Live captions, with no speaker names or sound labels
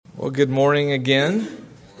Well, good morning again.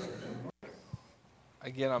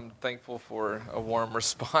 Again, I'm thankful for a warm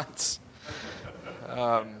response.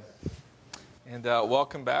 And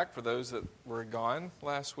welcome back for those that were gone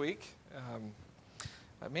last week.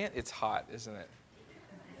 Man, it's hot, isn't it?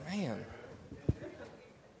 Man.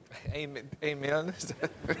 Amen.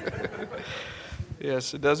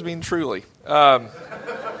 Yes, it does mean truly.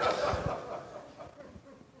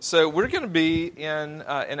 So we're going to be in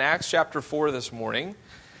Acts chapter 4 this morning.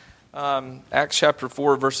 Acts chapter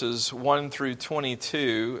 4, verses 1 through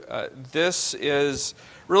 22. This is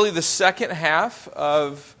really the second half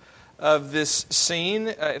of this scene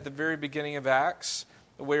at the very beginning of Acts,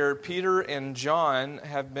 where Peter and John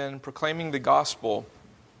have been proclaiming the gospel.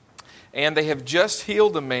 And they have just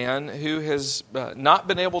healed a man who has not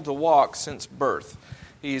been able to walk since birth.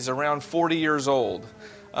 He's around 40 years old.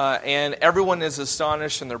 And everyone is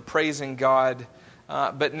astonished and they're praising God.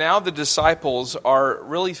 But now the disciples are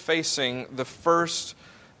really facing the first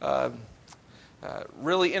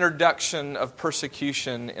really introduction of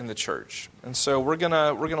persecution in the church. And so we're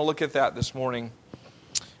gonna look at that this morning.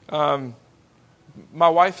 My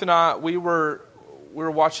wife and I, we were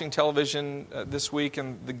watching television this week,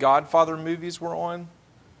 and the Godfather movies were on.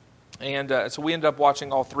 And so we ended up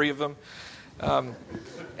watching all three of them.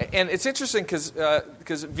 And it's interesting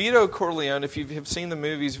because Vito Corleone, if you have seen the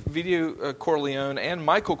movies, Vito Corleone and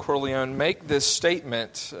Michael Corleone make this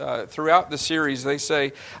statement throughout the series. They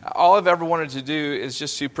say, all I've ever wanted to do is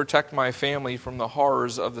just to protect my family from the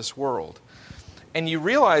horrors of this world. And you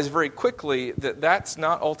realize very quickly that that's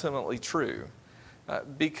not ultimately true,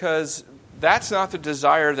 because that's not the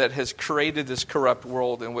desire that has created this corrupt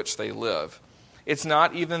world in which they live. It's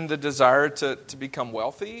not even the desire to become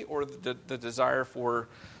wealthy or the desire for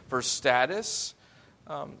status.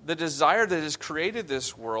 The desire that has created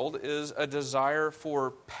this world is a desire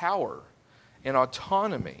for power and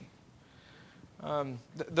autonomy.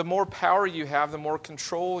 The more power you have, the more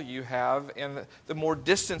control you have, and the more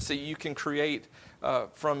distance that you can create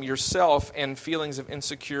from yourself and feelings of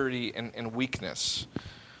insecurity and weakness.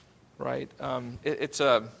 Right? It's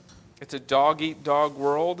a dog-eat-dog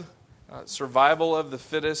world. Survival of the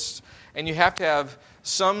fittest, and you have to have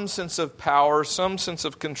some sense of power, some sense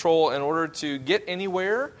of control in order to get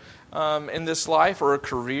anywhere in this life, or a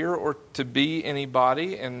career, or to be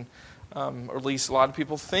anybody, and or at least a lot of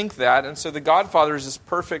people think that. And so the Godfather is this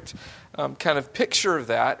perfect kind of picture of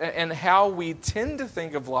that, and how we tend to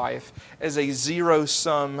think of life as a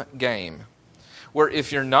zero-sum game, where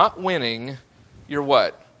if you're not winning, you're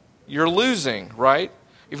what? You're losing, right?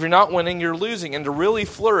 If you're not winning, you're losing. And to really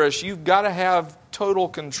flourish, you've got to have total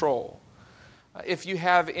control. If you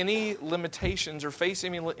have any limitations or face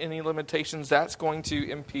any limitations, that's going to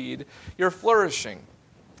impede your flourishing.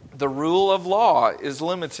 The rule of law is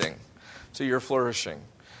limiting to your flourishing.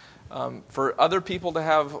 For other people to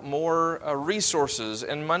have more resources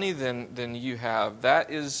and money than you have, that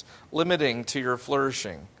is limiting to your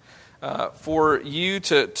flourishing. For you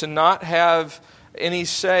to not have any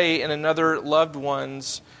say in another loved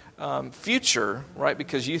one's future, right?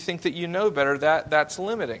 Because you think that you know better, that's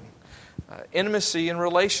limiting. Intimacy in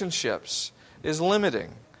relationships is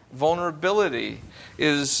limiting. Vulnerability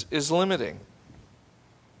is limiting.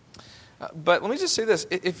 But let me just say this.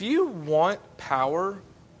 If you want power,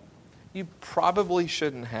 you probably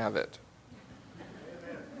shouldn't have it.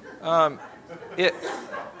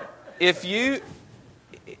 If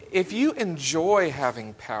you enjoy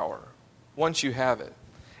having power, once you have it,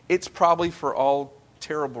 it's probably for all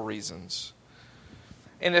terrible reasons.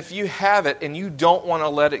 And if you have it and you don't want to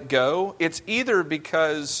let it go, it's either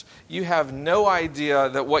because you have no idea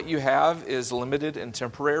that what you have is limited and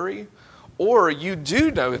temporary, or you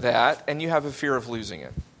do know that and you have a fear of losing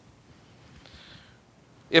it.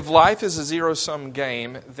 If life is a zero-sum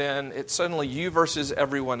game, then it's suddenly you versus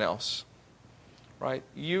everyone else. Right?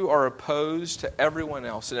 You are opposed to everyone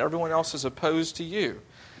else, and everyone else is opposed to you.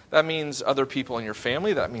 That means other people in your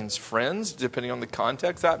family. That means friends, depending on the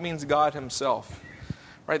context. That means God himself.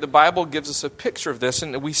 Right? The Bible gives us a picture of this,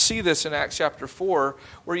 and we see this in Acts chapter 4,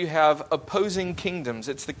 where you have opposing kingdoms.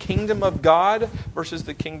 It's the kingdom of God versus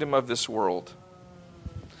the kingdom of this world.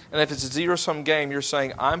 And if it's a zero-sum game, you're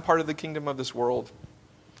saying, I'm part of the kingdom of this world.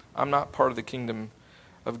 I'm not part of the kingdom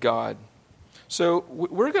of God. So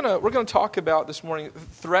we're gonna talk about this morning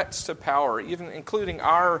threats to power, even including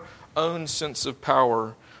our own sense of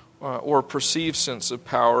power, or perceived sense of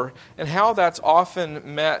power, and how that's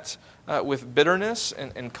often met with bitterness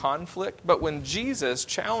and conflict. But when Jesus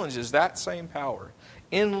challenges that same power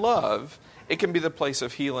in love, it can be the place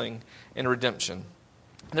of healing and redemption.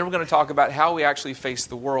 And then we're going to talk about how we actually face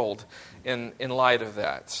the world in light of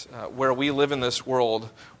that, where we live in this world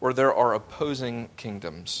where there are opposing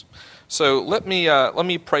kingdoms. So let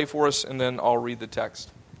me pray for us, and then I'll read the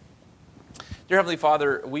text. Dear Heavenly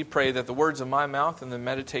Father, we pray that the words of my mouth and the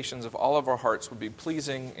meditations of all of our hearts would be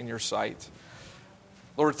pleasing in your sight.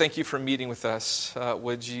 Lord, thank you for meeting with us.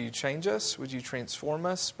 Would you change us? Would you transform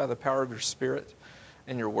us by the power of your Spirit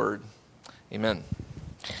and your word? Amen.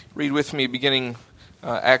 Read with me beginning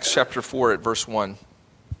Acts chapter 4 at verse 1.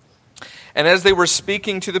 And as they were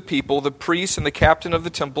speaking to the people, the priests and the captain of the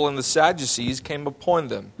temple and the Sadducees came upon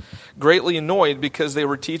them, greatly annoyed because they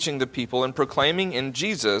were teaching the people and proclaiming in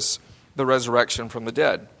Jesus the resurrection from the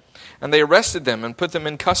dead. And they arrested them and put them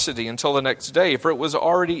in custody until the next day, for it was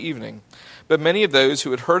already evening. But many of those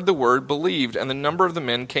who had heard the word believed, and the number of the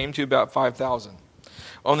men came to about 5,000.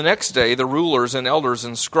 On the next day, the rulers and elders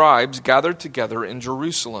and scribes gathered together in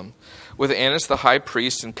Jerusalem, with Annas the high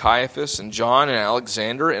priest, and Caiaphas, and John, and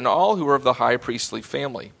Alexander, and all who were of the high priestly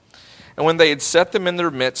family. And when they had set them in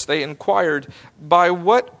their midst, they inquired, "By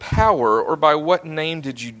what power or by what name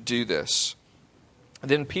did you do this?"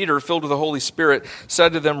 Then Peter, filled with the Holy Spirit,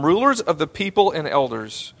 said to them, "Rulers of the people and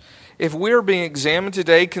elders, if we are being examined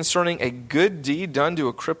today concerning a good deed done to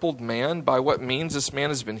a crippled man, by what means this man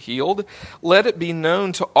has been healed, let it be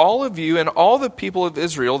known to all of you and all the people of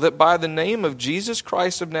Israel that by the name of Jesus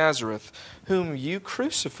Christ of Nazareth, whom you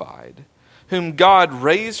crucified, whom God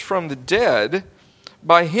raised from the dead,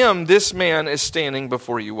 by him this man is standing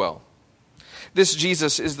before you well. This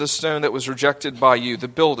Jesus is the stone that was rejected by you, the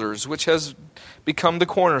builders, which has become the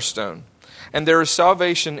cornerstone. And there is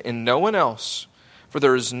salvation in no one else, for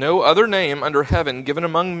there is no other name under heaven given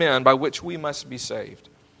among men by which we must be saved."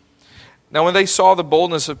 Now when they saw the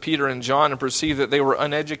boldness of Peter and John and perceived that they were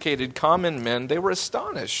uneducated common men, they were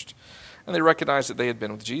astonished, and they recognized that they had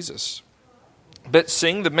been with Jesus. But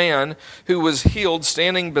seeing the man who was healed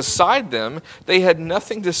standing beside them, they had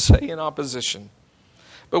nothing to say in opposition.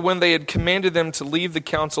 But when they had commanded them to leave the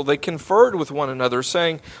council, they conferred with one another,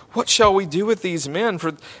 saying, "What shall we do with these men?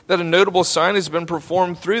 For that a notable sign has been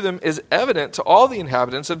performed through them is evident to all the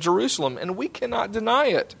inhabitants of Jerusalem, and we cannot deny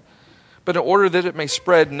it. But in order that it may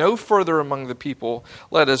spread no further among the people,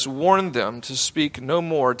 let us warn them to speak no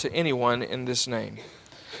more to anyone in this name."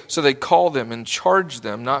 So they called them and charged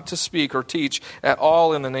them not to speak or teach at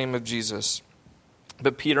all in the name of Jesus.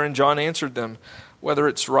 But Peter and John answered them, "Whether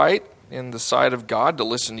it's right in the sight of God to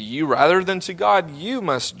listen to you rather than to God, you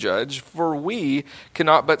must judge, for we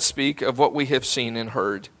cannot but speak of what we have seen and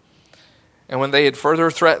heard." And when they had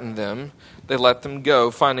further threatened them, they let them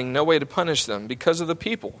go, finding no way to punish them because of the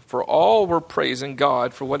people, for all were praising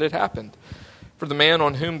God for what had happened. For the man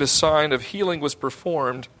on whom the sign of healing was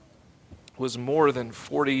performed was more than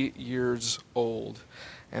 40 years old.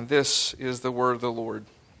 And this is the word of the Lord.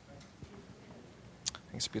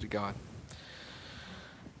 Thanks be to God.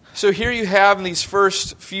 So here you have in these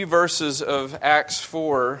first few verses of Acts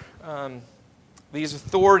 4, these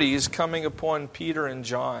authorities coming upon Peter and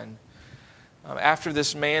John after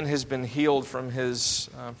this man has been healed from his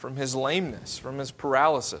lameness, from his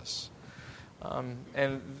paralysis.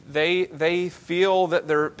 And they feel that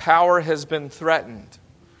their power has been threatened,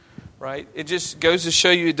 right? It just goes to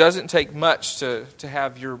show you it doesn't take much to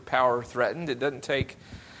have your power threatened. It doesn't take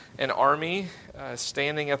an army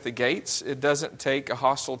standing at the gates. It doesn't take a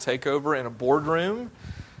hostile takeover in a boardroom,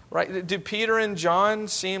 right? Do Peter and John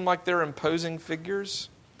seem like they're imposing figures?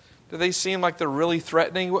 Do they seem like they're really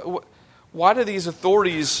threatening? Why do these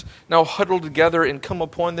authorities now huddle together and come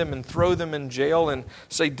upon them and throw them in jail and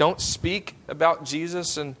say, "Don't speak about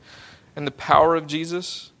Jesus and the power of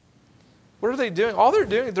Jesus"? What are they doing? All they're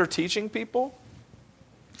doing, they're teaching people.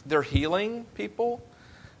 They're healing people.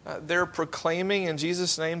 They're proclaiming in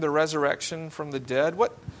Jesus' name the resurrection from the dead.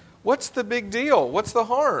 What's the big deal? What's the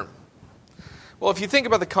harm? Well, if you think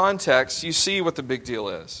about the context, you see what the big deal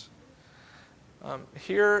is.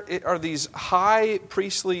 Here are these high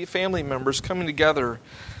priestly family members coming together,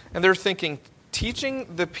 and they're thinking,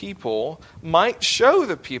 teaching the people might show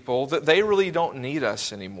the people that they really don't need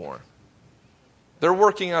us anymore. They're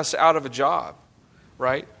working us out of a job,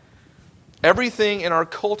 right? Everything in our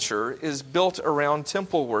culture is built around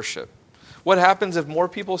temple worship. What happens if more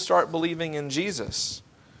people start believing in Jesus?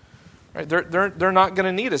 Right? They're not going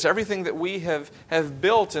to need us. Everything that we have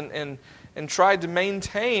built and tried to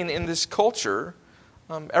maintain in this culture,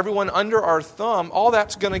 everyone under our thumb, all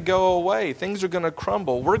that's going to go away. Things are going to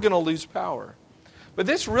crumble. We're going to lose power. But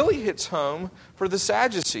this really hits home for the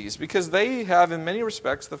Sadducees because they have, in many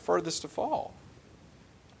respects, the furthest to fall.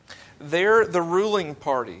 They're the ruling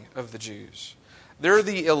party of the Jews. They're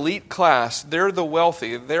the elite class. They're the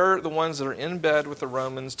wealthy. They're the ones that are in bed with the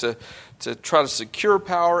Romans to try to secure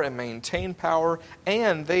power and maintain power.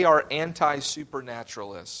 And they are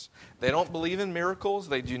anti-supernaturalists. They don't believe in miracles.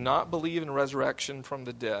 They do not believe in resurrection from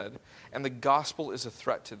the dead. And the gospel is a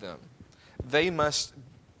threat to them. They must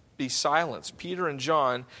be silenced. Peter and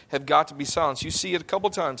John have got to be silenced. You see it a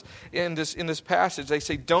couple times in this passage. They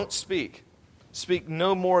say, don't speak. Speak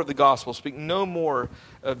no more of the gospel. Speak no more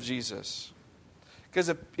of Jesus. Because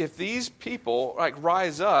if these people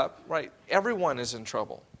rise up, everyone is in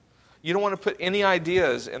trouble. You don't want to put any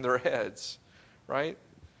ideas in their heads, right?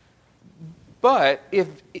 But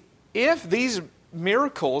if these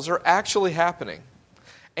miracles are actually happening,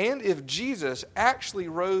 and if Jesus actually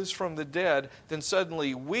rose from the dead, then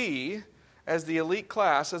suddenly we, as the elite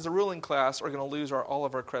class, as the ruling class, are going to lose all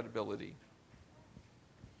of our credibility.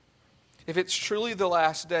 If it's truly the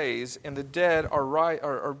last days and the dead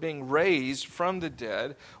are being raised from the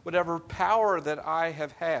dead, whatever power that I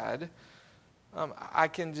have had, I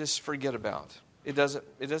can just forget about. It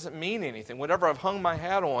doesn't mean anything. Whatever I've hung my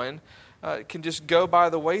hat on can just go by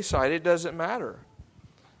the wayside. It doesn't matter.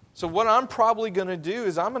 So what I'm probably going to do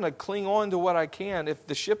is I'm going to cling on to what I can. If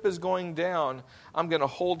the ship is going down, I'm going to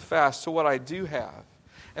hold fast to what I do have.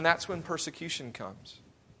 And that's when persecution comes.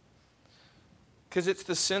 Because it's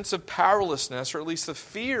the sense of powerlessness, or at least the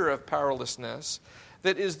fear of powerlessness,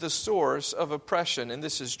 that is the source of oppression. And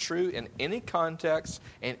this is true in any context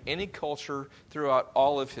and any culture throughout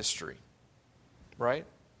all of history. Right?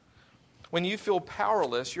 When you feel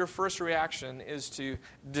powerless, your first reaction is to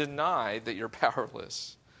deny that you're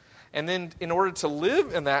powerless. And then in order to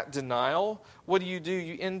live in that denial, what do?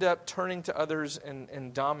 You end up turning to others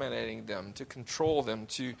and dominating them, to control them,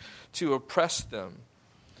 to oppress them.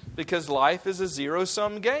 Because life is a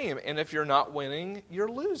zero-sum game, and if you're not winning, you're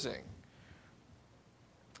losing.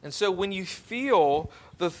 And so when you feel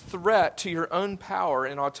the threat to your own power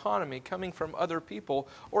and autonomy coming from other people,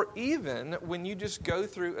 or even when you just go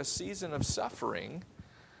through a season of suffering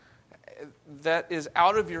that is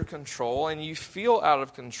out of your control and you feel out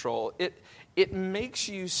of control, it makes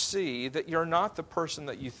you see that you're not the person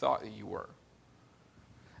that you thought that you were.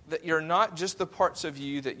 That you're not just the parts of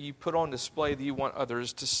you that you put on display that you want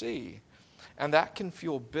others to see. And that can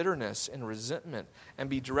fuel bitterness and resentment and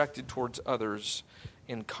be directed towards others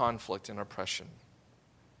in conflict and oppression.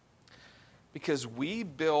 Because we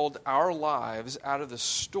build our lives out of the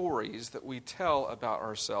stories that we tell about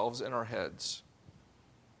ourselves in our heads.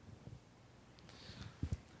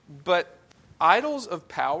 But idols of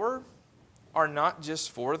power are not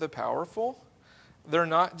just for the powerful. They're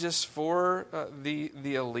not just for the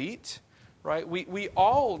elite, right? We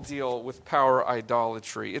all deal with power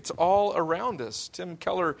idolatry. It's all around us. Tim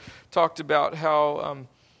Keller talked about how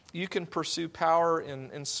you can pursue power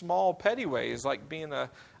in small, petty ways, like being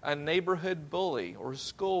a neighborhood bully or a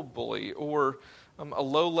school bully or a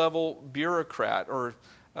low-level bureaucrat or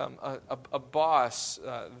a boss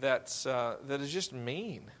that is just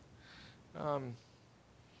mean.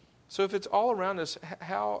 So if it's all around us,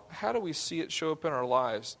 how do we see it show up in our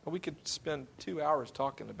lives? We could spend 2 hours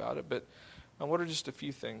talking about it, but what are just a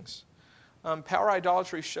few things? Power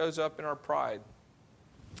idolatry shows up in our pride.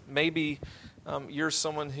 Maybe you're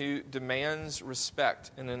someone who demands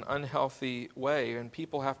respect in an unhealthy way, and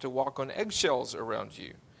people have to walk on eggshells around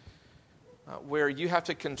you, where you have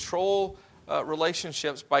to control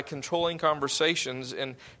relationships by controlling conversations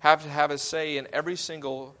and have to have a say in every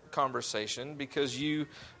single conversation because you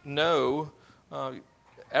know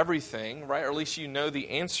everything, right? Or at least you know the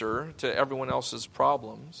answer to everyone else's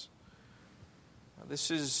problems.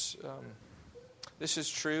 This is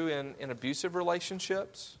true in abusive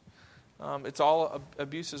relationships.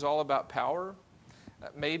 Abuse is all about power.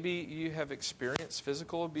 Maybe you have experienced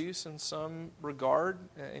physical abuse in some regard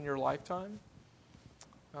in your lifetime.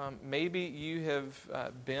 Maybe you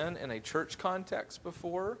have been in a church context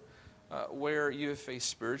before where you have faced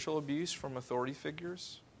spiritual abuse from authority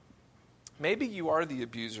figures. Maybe you are the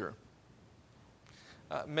abuser.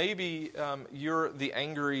 Maybe you're the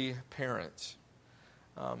angry parent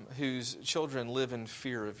whose children live in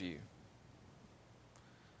fear of you.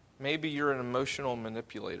 Maybe you're an emotional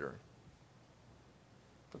manipulator.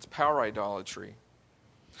 That's power idolatry.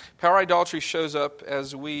 Power idolatry shows up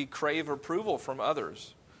as we crave approval from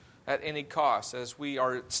others at any cost, as we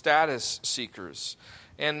are status seekers.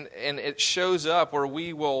 And it shows up where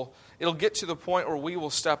it'll get to the point where we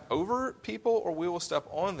will step over people or we will step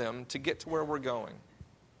on them to get to where we're going.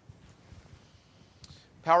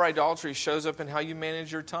 Power idolatry shows up in how you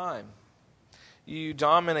manage your time. You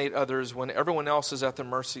dominate others when everyone else is at the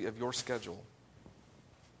mercy of your schedule.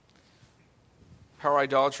 Power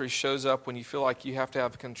idolatry shows up when you feel like you have to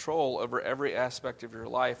have control over every aspect of your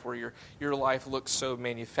life, where your life looks so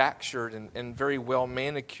manufactured and very well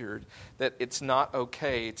manicured that it's not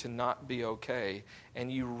okay to not be okay,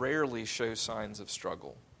 and you rarely show signs of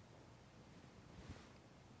struggle.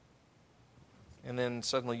 And then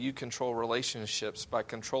suddenly you control relationships by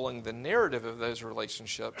controlling the narrative of those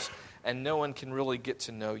relationships, and no one can really get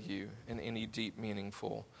to know you in any deep,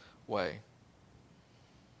 meaningful way.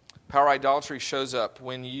 Power idolatry shows up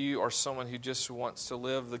when you are someone who just wants to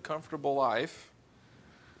live the comfortable life.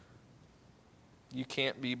 You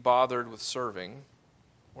can't be bothered with serving,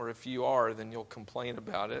 or if you are, then you'll complain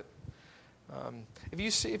about it.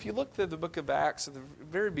 If you look at the book of Acts, at the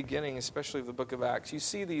very beginning, especially of the book of Acts, you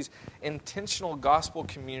see these intentional gospel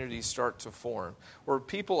communities start to form, where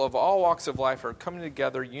people of all walks of life are coming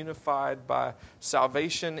together, unified by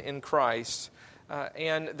salvation in Christ,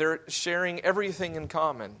 and they're sharing everything in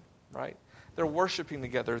common, right? They're worshiping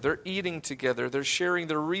together, they're eating together, they're sharing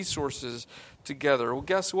their resources together. Well,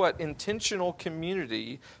 guess what? Intentional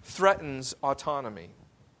community threatens autonomy.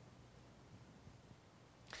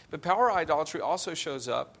 But power idolatry also shows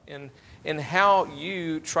up in how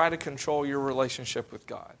you try to control your relationship with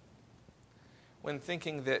God. When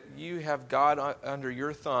thinking that you have God under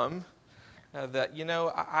your thumb, that,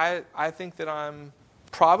 I think that I'm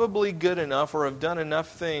probably good enough or have done enough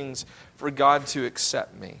things for God to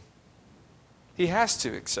accept me. He has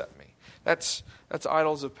to accept me. That's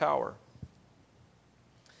idols of power.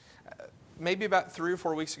 Maybe about 3 or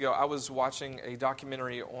 4 weeks ago, I was watching a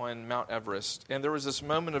documentary on Mount Everest, and there was this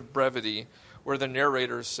moment of brevity where the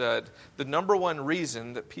narrator said, the number one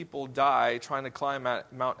reason that people die trying to climb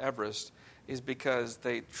Mount Everest is because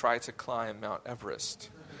they try to climb Mount Everest.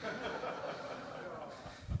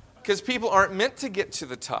 Because people aren't meant to get to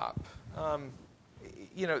the top.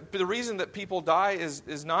 The reason that people die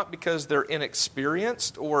is not because they're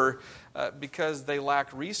inexperienced or because they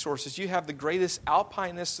lack resources. You have the greatest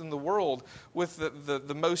alpinists in the world with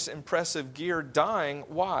the most impressive gear dying.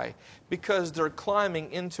 Why? Because they're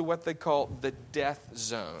climbing into what they call the death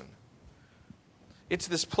zone. It's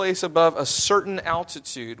this place above a certain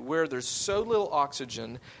altitude where there's so little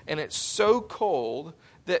oxygen and it's so cold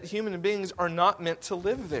that human beings are not meant to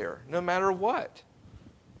live there, no matter what.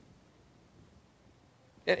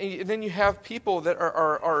 And then you have people that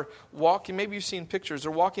are walking, maybe you've seen pictures,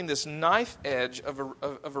 they're walking this knife edge of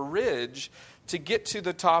a ridge to get to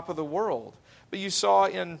the top of the world. But you saw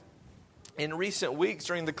in recent weeks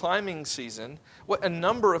during the climbing season, what a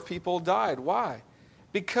number of people died. Why?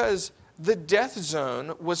 Because the death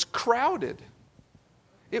zone was crowded.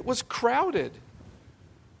 It was crowded.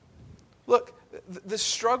 Look, the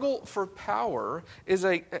struggle for power is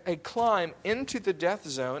a climb into the death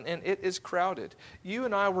zone, and it is crowded. You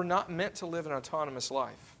and I were not meant to live an autonomous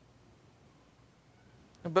life.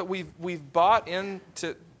 But we've bought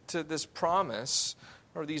into this promise,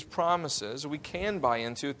 or these promises. We can buy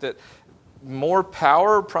into it that more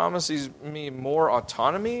power promises me more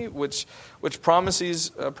autonomy, which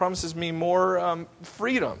promises me more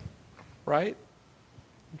freedom, right?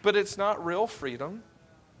 But it's not real freedom.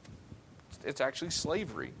 It's actually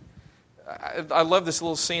slavery. I love this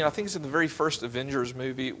little scene. I think it's in the very first Avengers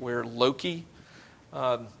movie where Loki,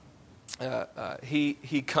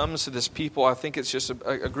 he comes to this people. I think it's just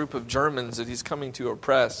a group of Germans that he's coming to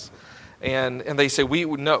oppress. And they say, we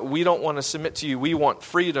don't want to submit to you. We want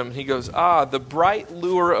freedom. And he goes, the bright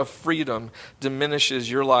lure of freedom diminishes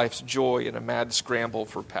your life's joy in a mad scramble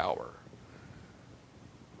for power.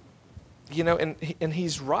 And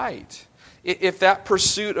he's right. If that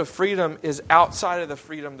pursuit of freedom is outside of the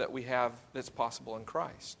freedom that we have that's possible in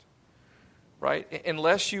Christ, right?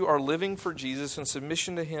 Unless you are living for Jesus in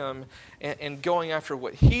submission to Him and going after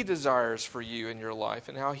what He desires for you in your life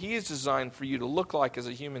and how He is designed for you to look like as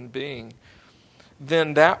a human being,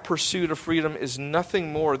 then that pursuit of freedom is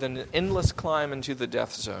nothing more than an endless climb into the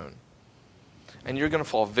death zone. And you're going to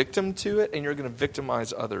fall victim to it, and you're going to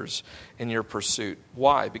victimize others in your pursuit.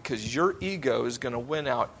 Why? Because your ego is going to win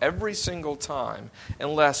out every single time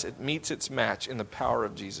unless it meets its match in the power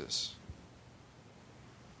of Jesus.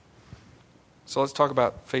 So let's talk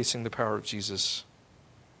about facing the power of Jesus.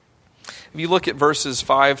 If you look at verses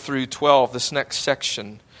 5 through 12, this next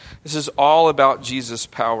section, this is all about Jesus'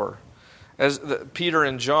 power. As Peter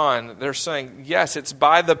and John, they're saying, yes, it's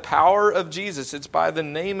by the power of Jesus, it's by the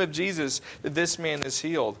name of Jesus that this man is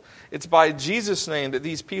healed. It's by Jesus' name that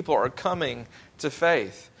these people are coming to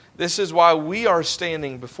faith. This is why we are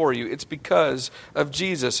standing before you. It's because of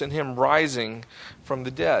Jesus and Him rising from the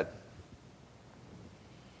dead.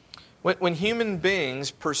 When human beings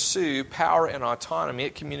pursue power and autonomy,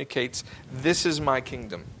 it communicates, this is my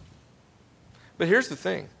kingdom. But here's the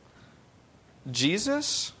thing.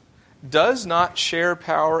 Jesus does not share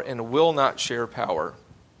power and will not share power.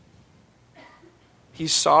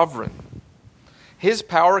 He's sovereign. His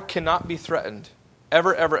power cannot be threatened.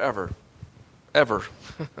 Ever, ever, ever. Ever.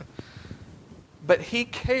 But he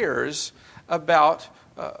cares about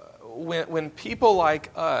when people like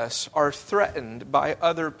us are threatened by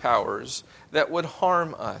other powers that would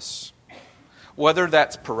harm us. Whether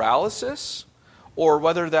that's paralysis or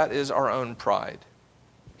whether that is our own pride.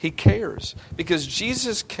 He cares because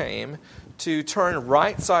Jesus came to turn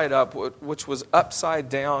right side up, which was upside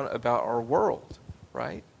down about our world,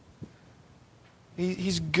 right?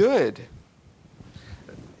 He's good.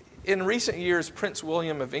 In recent years, Prince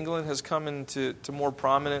William of England has come into more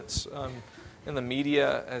prominence in the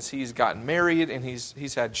media as he's gotten married and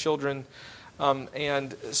he's had children.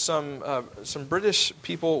 And some British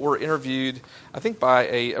people were interviewed, I think, by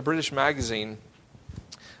a British magazine,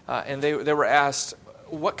 and they were asked,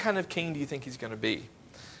 what kind of king do you think he's going to be?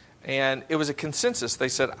 And it was a consensus. They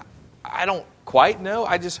said, I don't quite know.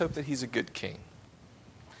 I just hope that he's a good king.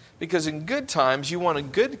 Because in good times, you want a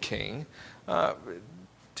good king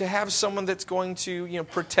to have someone that's going to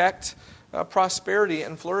protect prosperity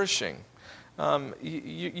and flourishing.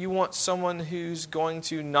 You want someone who's going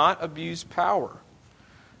to not abuse power.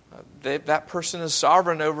 That person is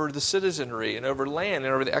sovereign over the citizenry and over land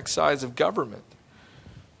and over the exercise of government.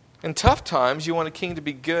 In tough times, you want a king to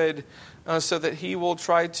be good so that he will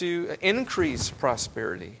try to increase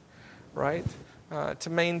prosperity, right? To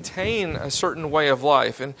maintain a certain way of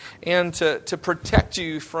life and to protect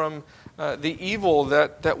you from the evil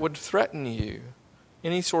that would threaten you,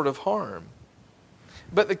 any sort of harm.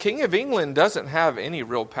 But the King of England doesn't have any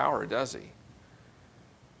real power, does he?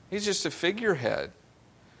 He's just a figurehead,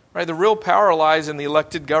 right? The real power lies in the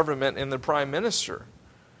elected government and the prime minister.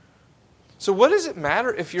 So what does it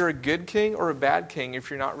matter if you're a good king or a bad king if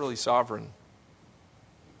you're not really sovereign?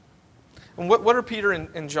 And what are Peter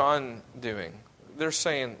and John doing? They're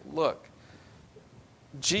saying, look,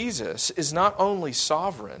 Jesus is not only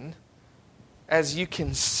sovereign, as you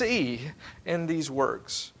can see in these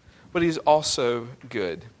works, but he's also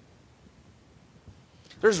good.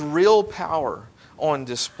 There's real power on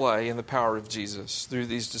display in the power of Jesus through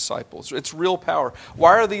these disciples. It's real power.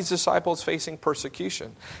 Why are these disciples facing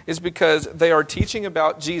persecution? It's because they are teaching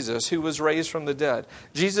about Jesus who was raised from the dead.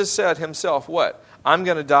 Jesus said himself, what? I'm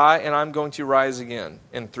going to die and I'm going to rise again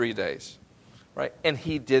in 3 days. Right? And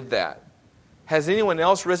he did that. Has anyone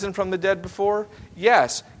else risen from the dead before?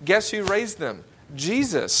 Yes. Guess who raised them?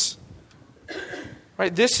 Jesus.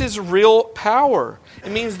 Right? This is real power.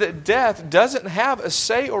 It means that death doesn't have a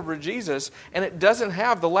say over Jesus, and it doesn't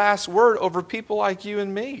have the last word over people like you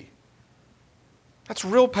and me. That's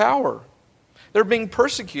real power. They're being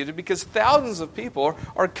persecuted because thousands of people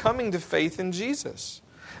are coming to faith in Jesus.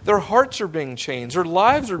 Their hearts are being changed. Their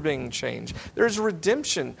lives are being changed. There's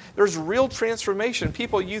redemption. There's real transformation.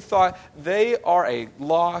 People you thought they are a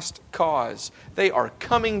lost cause. They are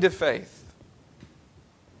coming to faith.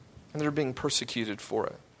 And they're being persecuted for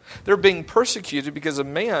it. They're being persecuted because a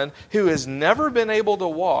man who has never been able to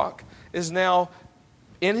walk is now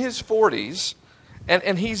in his 40s,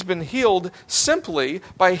 and he's been healed simply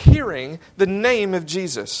by hearing the name of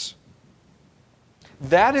Jesus.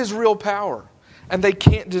 That is real power, and they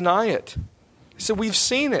can't deny it. So we've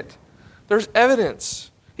seen it. There's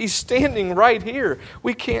evidence. He's standing right here.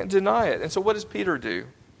 We can't deny it. And so what does Peter do?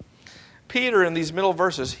 Peter, in these middle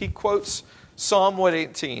verses, he quotes Psalm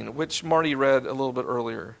 118, which Marty read a little bit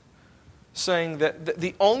earlier, saying that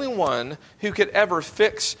the only one who could ever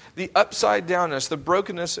fix the upside downness, the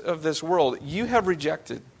brokenness of this world, you have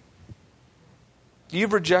rejected.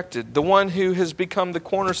 You've rejected. The one who has become the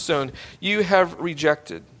cornerstone, you have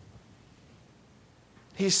rejected.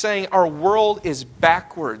 He's saying our world is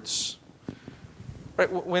backwards.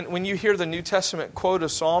 Right? When you hear the New Testament quote a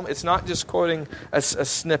psalm, it's not just quoting a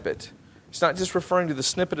snippet. It's not just referring to the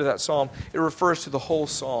snippet of that psalm. It refers to the whole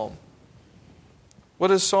psalm. What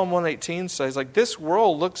does Psalm 118 say? It's like, this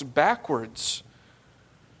world looks backwards.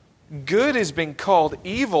 Good is being called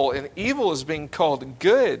evil, and evil is being called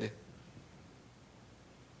good.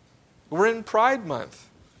 We're in Pride Month.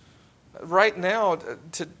 Right now,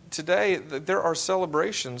 today, there are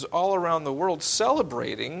celebrations all around the world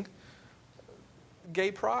celebrating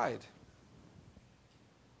gay pride.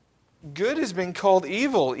 Good is being called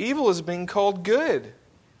evil. Evil is being called good.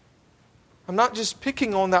 I'm not just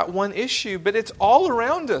picking on that one issue, but it's all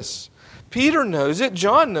around us. Peter knows it.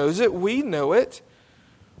 John knows it. We know it.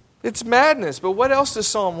 It's madness. But what else does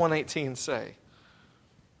Psalm 118 say?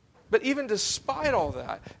 But even despite all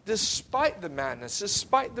that, despite the madness,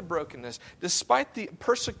 despite the brokenness, despite the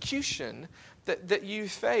persecution that you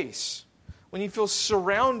face, when you feel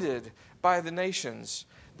surrounded by the nations,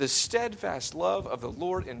 the steadfast love of the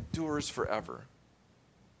Lord endures forever.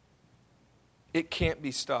 It can't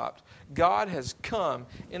be stopped. God has come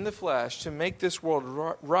in the flesh to make this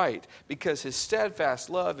world right because His steadfast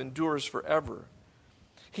love endures forever.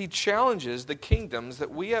 He challenges the kingdoms that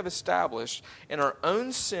we have established in our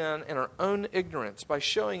own sin and our own ignorance by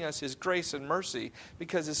showing us His grace and mercy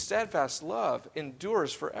because His steadfast love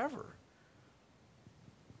endures forever.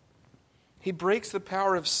 He breaks the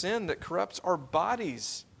power of sin that corrupts our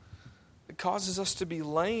bodies, that causes us to be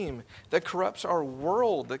lame, that corrupts our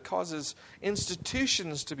world, that causes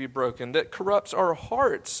institutions to be broken, that corrupts our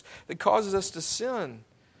hearts, that causes us to sin,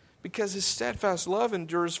 because His steadfast love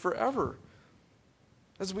endures forever.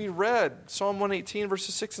 As we read, Psalm 118,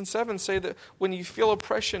 verses 6 and 7 say that when you feel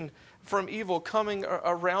oppression from evil coming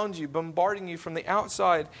around you, bombarding you from the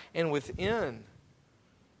outside and within,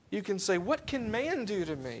 you can say, what can man do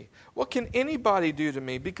to me? What can anybody do to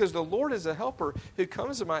me? Because the Lord is a helper who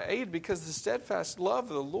comes to my aid, because the steadfast love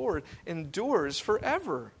of the Lord endures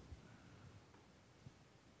forever.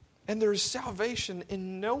 And there is salvation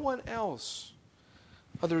in no one else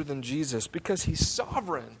other than Jesus, because He's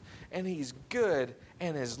sovereign and He's good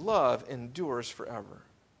and His love endures forever.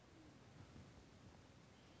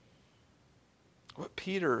 What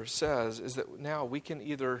Peter says is that now we can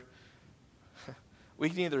either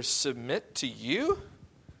submit to you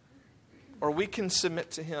or we can submit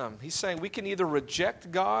to Him. He's saying we can either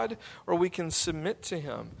reject God or we can submit to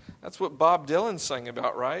Him. That's what Bob Dylan sang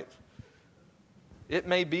about, right? It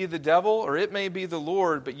may be the devil or it may be the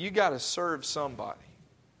Lord, but you got to serve somebody.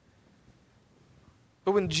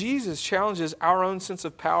 But when Jesus challenges our own sense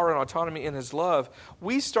of power and autonomy in His love,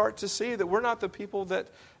 we start to see that we're not the people that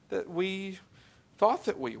we thought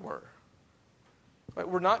that we were. Right?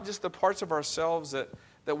 We're not just the parts of ourselves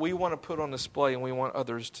that we want to put on display and we want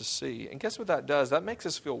others to see. And guess what that does? That makes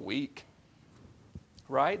us feel weak.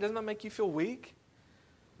 Right? Doesn't that make you feel weak?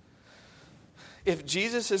 If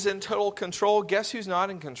Jesus is in total control, guess who's not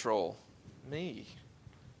in control? Me.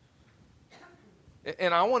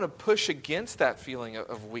 And I want to push against that feeling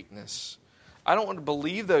of weakness. I don't want to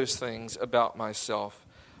believe those things about myself.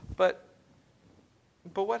 But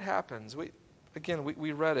what happens? We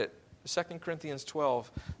read it. 2 Corinthians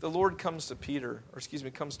 12. The Lord comes to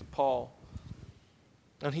comes to Paul.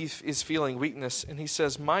 And he is feeling weakness. And he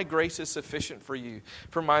says, my grace is sufficient for you,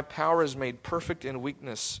 for my power is made perfect in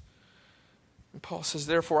weakness. And Paul says,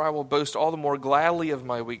 therefore I will boast all the more gladly of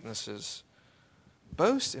my weaknesses.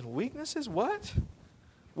 Boast in weaknesses? What?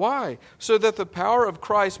 Why? So that the power of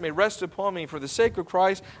Christ may rest upon me. For the sake of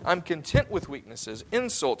Christ, I'm content with weaknesses,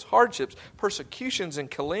 insults, hardships, persecutions, and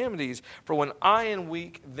calamities. For when I am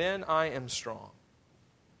weak, then I am strong.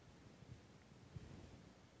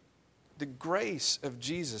 The grace of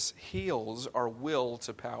Jesus heals our will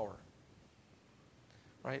to power.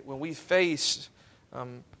 Right? When we face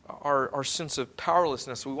our sense of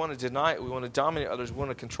powerlessness, we want to deny it, we want to dominate others, we want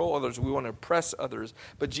to control others, we want to oppress others.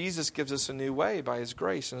 But Jesus gives us a new way by His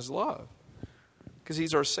grace and His love, because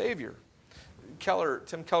He's our Savior.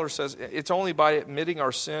 Tim Keller says, it's only by admitting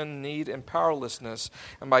our sin, need, and powerlessness,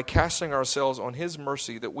 and by casting ourselves on His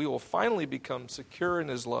mercy, that we will finally become secure in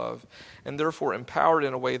His love, and therefore empowered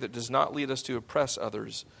in a way that does not lead us to oppress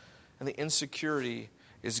others. And the insecurity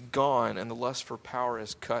is gone, and the lust for power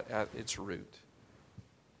is cut at its root.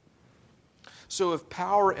 So if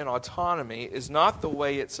power and autonomy is not the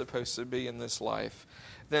way it's supposed to be in this life,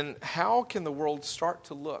 then how can the world start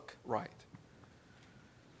to look right?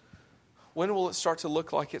 When will it start to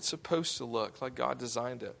look like it's supposed to look, like God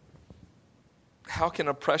designed it? How can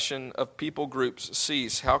oppression of people groups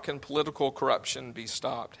cease? How can political corruption be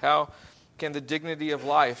stopped? How can the dignity of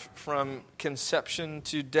life from conception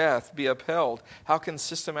to death be upheld? How can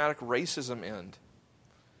systematic racism end?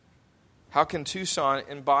 How can Tucson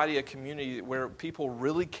embody a community where people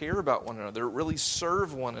really care about one another, really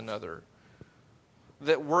serve one another,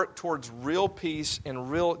 that work towards real peace and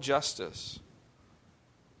real justice?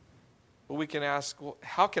 But we can ask, well,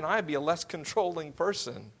 how can I be a less controlling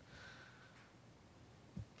person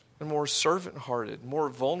and more servant-hearted, more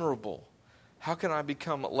vulnerable? How can I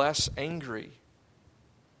become less angry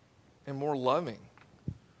and more loving?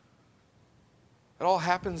 It all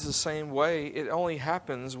happens the same way. It only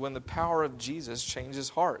happens when the power of Jesus changes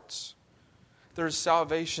hearts. There is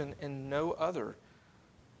salvation in no other.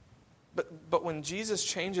 But when Jesus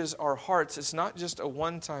changes our hearts, it's not just a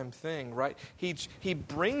one-time thing, right? He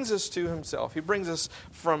brings us to Himself. He brings us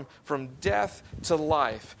from death to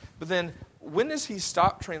life. But then, when does He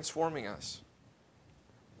stop transforming us?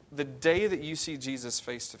 The day that you see Jesus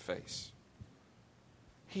face to face.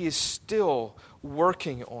 He is still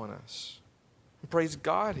working on us. Praise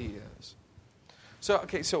God, He is.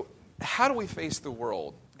 So how do we face the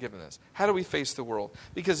world, given this? How do we face the world?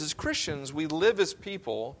 Because as Christians, we live as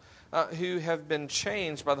people who have been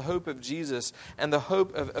changed by the hope of Jesus and the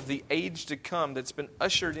hope of the age to come that's been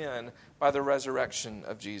ushered in by the resurrection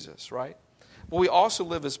of Jesus, right? But we also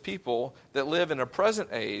live as people that live in a present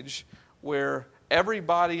age where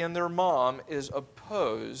everybody and their mom is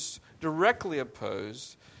directly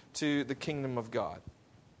opposed to the kingdom of God.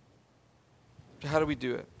 How do we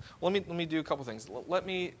do it? Let me do a couple things. Let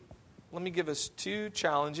me give us 2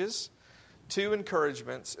 challenges, 2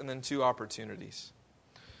 encouragements, and then 2 opportunities.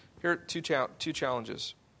 Here are 2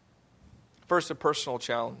 challenges. First, a personal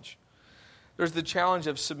challenge. There's the challenge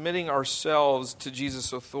of submitting ourselves to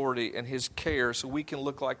Jesus' authority and His care so we can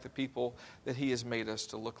look like the people that He has made us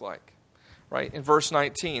to look like. Right? In verse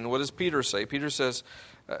 19, what does Peter say? Peter says,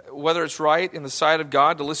 whether it's right in the sight of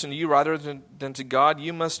God to listen to you rather than to God,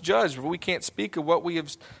 you must judge. For we can't speak of what we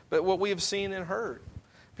have seen and heard.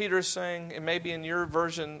 Peter is saying, and maybe in your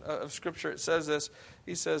version of Scripture it says this,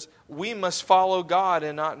 he says, we must follow God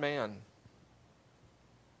and not man.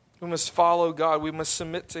 We must follow God. We must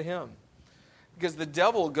submit to Him. Because the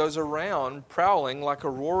devil goes around prowling like a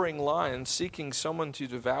roaring lion, seeking someone to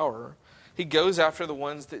devour. He goes after the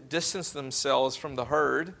ones that distance themselves from the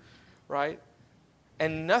herd, right?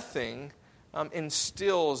 And nothing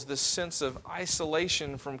instills this sense of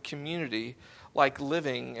isolation from community like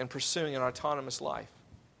living and pursuing an autonomous life.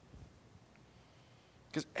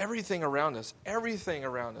 Because everything around us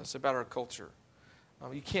about our culture,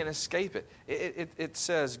 you can't escape it. It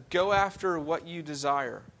says, go after what you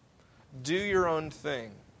desire. Do your own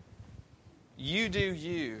thing. You do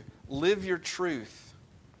you. Live your truth.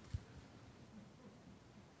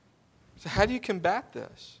 So how do you combat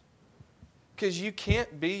this? Because you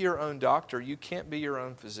can't be your own doctor. You can't be your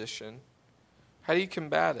own physician. How do you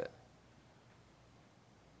combat it?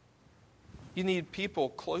 You need people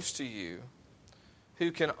close to you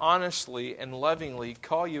who can honestly and lovingly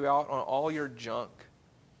call you out on all your junk.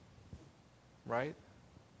 Right?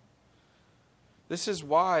 This is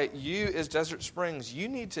why you, as Desert Springs, you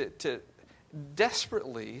need to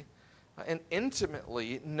desperately and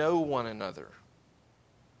intimately know one another.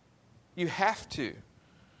 You have to.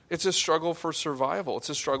 It's a struggle for survival. It's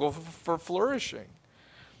a struggle for flourishing.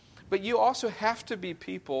 But you also have to be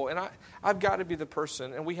people, and I've got to be the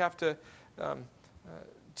person, and we have to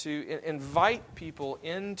invite people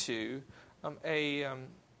into a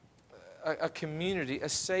community, a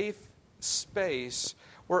safe space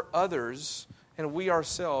where others and we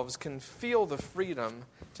ourselves can feel the freedom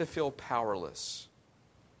to feel powerless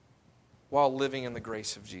while living in the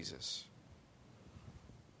grace of Jesus.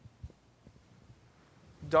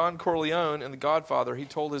 Don Corleone in The Godfather, he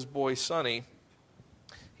told his boy Sonny,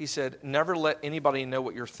 he said, never let anybody know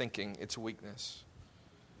what you're thinking. It's weakness.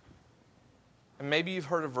 And maybe you've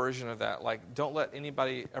heard a version of that, like, don't let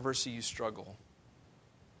anybody ever see you struggle.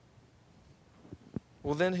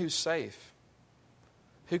 Well, then who's safe?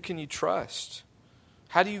 Who can you trust?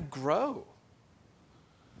 How do you grow?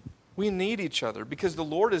 We need each other because the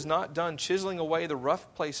Lord is not done chiseling away the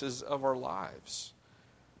rough places of our lives.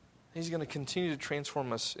 He's going to continue to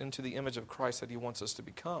transform us into the image of Christ that He wants us to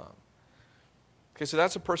become. Okay, so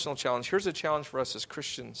that's a personal challenge. Here's a challenge for us as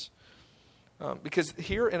Christians. Because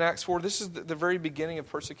here in Acts 4, this is the very beginning of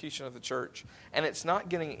persecution of the church. And it's not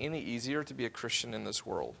getting any easier to be a Christian in this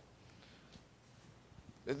world.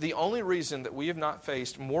 The only reason that we have not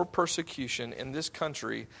faced more persecution in this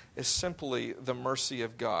country is simply the mercy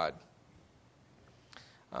of God.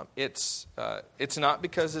 It's not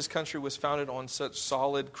because this country was founded on such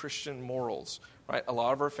solid Christian morals, right? A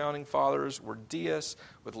lot of our founding fathers were deists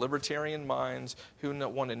with libertarian minds who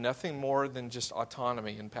wanted nothing more than just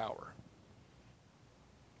autonomy and power.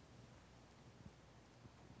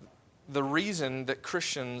 The reason that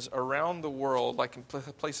Christians around the world, like in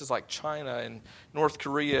places like China and North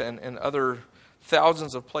Korea and other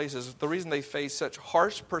thousands of places, the reason they face such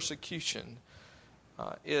harsh persecution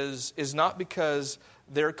is not because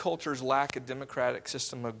their cultures lack a democratic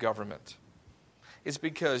system of government. It's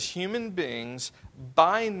because human beings,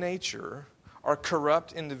 by nature, are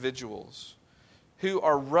corrupt individuals who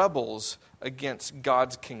are rebels against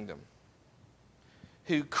God's kingdom,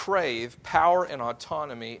 who crave power and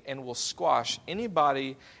autonomy and will squash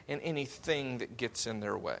anybody and anything that gets in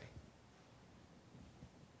their way.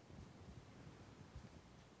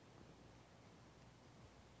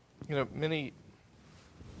 You know, many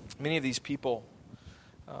of these people,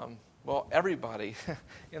 everybody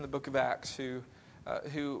in the book of Acts who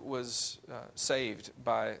who was saved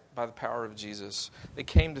by the power of Jesus. They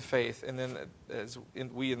came to faith, and then, as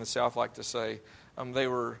we in the South like to say, they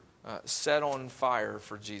were set on fire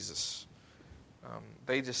for Jesus.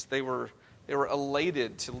 They were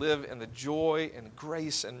elated to live in the joy and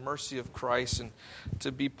grace and mercy of Christ and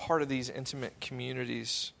to be part of these intimate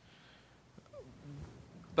communities.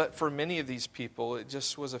 But for many of these people, it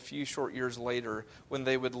just was a few short years later when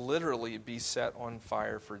they would literally be set on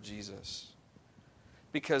fire for Jesus.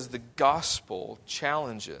 Because the gospel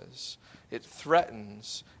challenges, it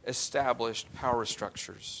threatens established power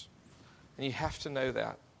structures. And you have to know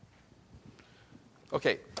that.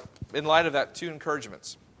 Okay, in light of that, 2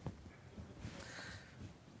 encouragements.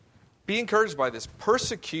 Be encouraged by this.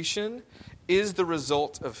 Persecution is the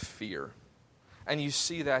result of fear. And you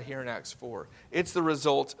see that here in Acts 4. It's the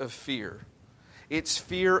result of fear. It's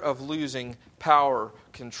fear of losing power,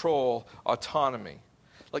 control, autonomy.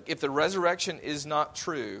 Like, if the resurrection is not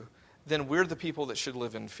true, then we're the people that should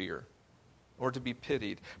live in fear or to be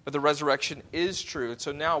pitied. But the resurrection is true. And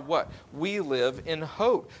so now what? We live in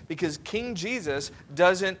hope because King Jesus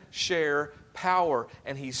doesn't share power,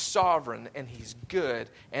 and He's sovereign, and He's good,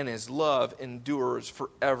 and His love endures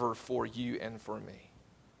forever for you and for me.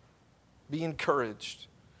 Be encouraged.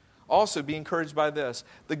 Also, be encouraged by this.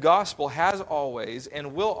 The gospel has always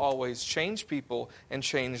and will always change people and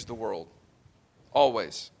change the world.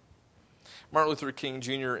 Always. Martin Luther King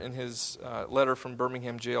Jr., in his letter from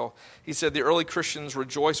Birmingham jail, he said, "The early Christians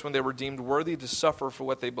rejoiced when they were deemed worthy to suffer for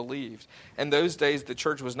what they believed. In those days, the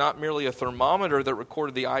church was not merely a thermometer that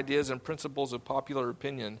recorded the ideas and principles of popular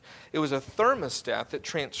opinion. It was a thermostat that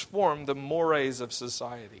transformed the mores of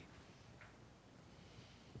society."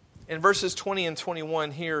 In verses 20 and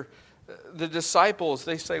 21 here, the disciples,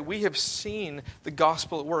 they say, we have seen the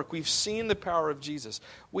gospel at work. We've seen the power of Jesus.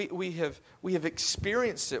 We have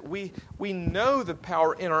experienced it. We know the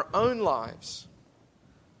power in our own lives.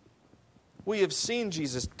 We have seen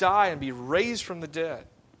Jesus die and be raised from the dead.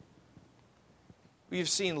 We have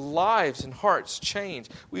seen lives and hearts change.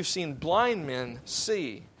 We've seen blind men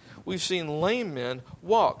see. We've seen lame men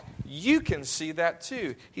walk. You can see that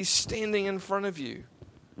too. He's standing in front of you.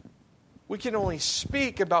 We can only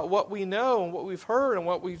speak about what we know and what we've heard and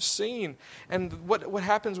what we've seen. And what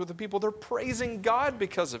happens with the people? They're praising God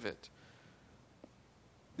because of it.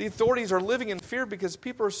 The authorities are living in fear because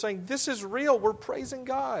people are saying, this is real, we're praising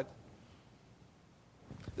God.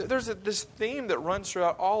 There's this theme that runs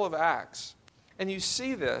throughout all of Acts. And you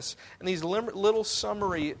see this in these little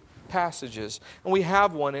summary passages. And we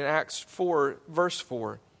have one in Acts 4, verse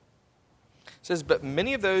 4. It says, "But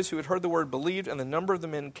many of those who had heard the word believed, and the number of the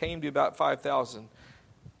men came to about 5,000.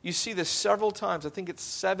 You see this several times. I think it's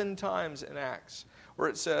 7 times in Acts, where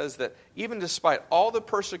it says that even despite all the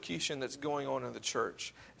persecution that's going on in the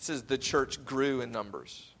church, it says the church grew in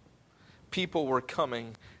numbers. People were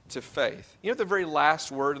coming to faith. You know the very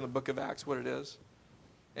last word in the book of Acts, what it is?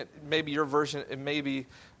 Maybe your version, it may be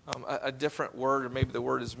a different word, or maybe the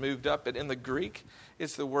word is moved up, but in the Greek,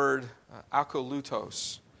 it's the word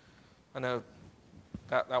akolutos. I know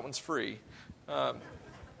that one's free.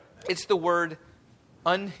 It's the word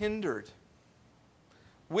unhindered.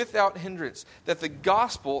 Without hindrance. That the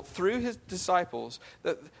gospel, through His disciples,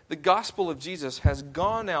 that the gospel of Jesus has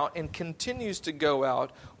gone out and continues to go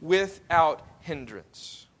out without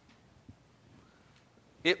hindrance.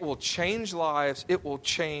 It will change lives. It will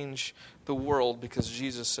change the world because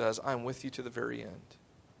Jesus says, I'm with you to the very end.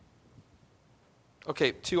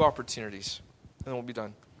 Okay, 2 opportunities, and then we'll be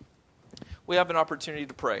done. We have an opportunity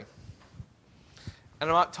to pray. And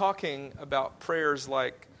I'm not talking about prayers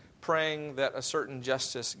like praying that a certain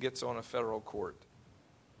justice gets on a federal court.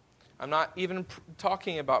 I'm not even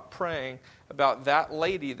talking about praying about that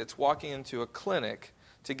lady that's walking into a clinic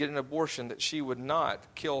to get an abortion that she would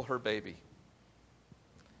not kill her baby.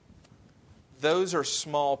 Those are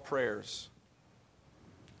small prayers.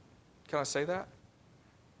 Can I say that?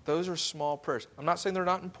 Those are small prayers. I'm not saying they're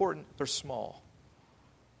not important. They're small.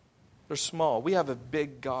 They're small. We have a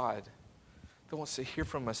big God that wants to hear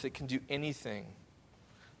from us, that can do anything,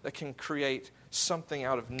 that can create something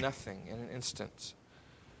out of nothing in an instant.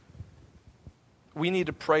 We need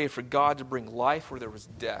to pray for God to bring life where there was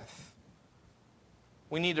death.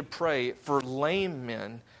 We need to pray for lame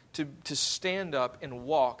men to stand up and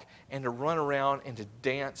walk and to run around and to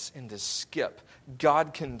dance and to skip.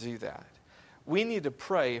 God can do that. We need to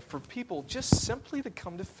pray for people just simply to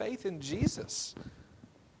come to faith in Jesus.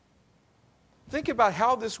 Think about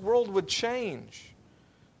how this world would change,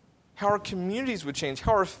 how our communities would change,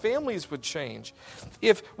 how our families would change.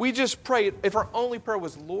 If we just prayed, if our only prayer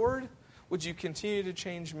was, Lord, Would you continue to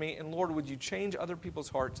change me? And Lord, would you change other people's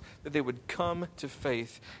hearts that they would come to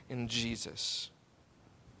faith in Jesus?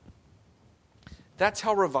 That's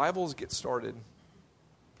how revivals get started.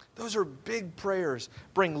 Those are big prayers.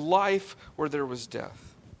 Bring life where there was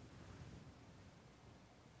death.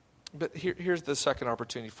 But here's the second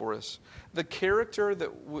opportunity for us. The character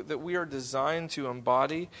that we are designed to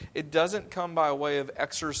embody, it doesn't come by way of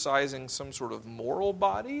exercising some sort of moral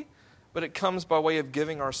body, but it comes by way of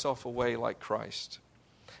giving ourselves away like Christ.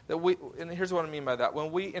 And here's what I mean by that.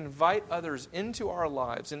 When we invite others into our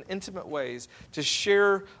lives in intimate ways to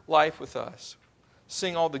share life with us,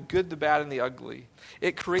 seeing all the good, the bad, and the ugly,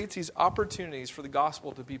 it creates these opportunities for the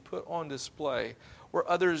gospel to be put on display where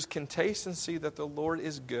others can taste and see that the Lord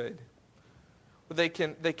is good. Where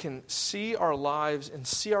they can see our lives and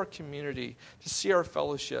see our community, to see our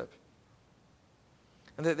fellowship,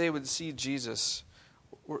 and that they would see Jesus,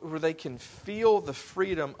 where they can feel the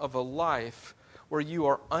freedom of a life where you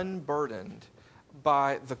are unburdened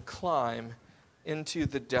by the climb into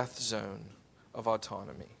the death zone of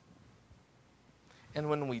autonomy. And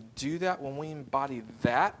when we do that, when we embody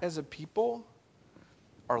that as a people,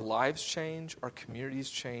 our lives change, our communities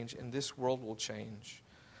change, and this world will change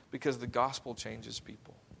because the gospel changes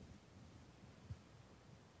people.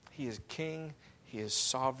 He is king, he is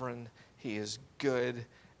sovereign, he is good,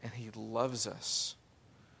 and he loves us.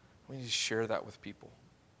 We need to share that with people.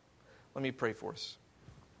 Let me pray for us.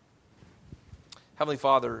 Heavenly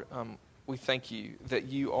Father, we thank you that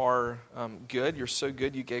you are good. You're so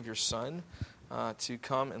good you gave your Son to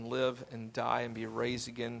come and live and die and be raised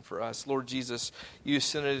again for us. Lord Jesus, you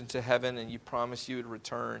ascended into heaven and you promised you would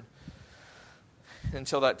return.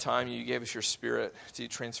 Until that time, you gave us your Spirit to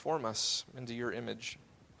transform us into your image.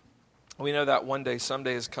 We know that one day,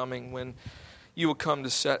 someday is coming when you will come to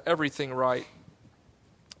set everything right.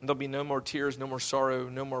 There'll be no more tears, no more sorrow,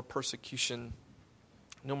 no more persecution,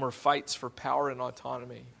 no more fights for power and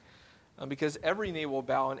autonomy. Because every knee will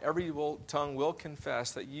bow and every tongue will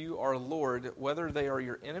confess that you are Lord, whether they are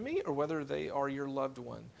your enemy or whether they are your loved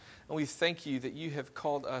one. And we thank you that you have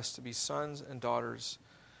called us to be sons and daughters.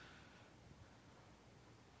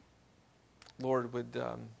 Lord,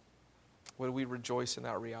 would we rejoice in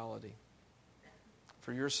that reality?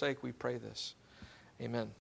 For your sake, we pray this. Amen.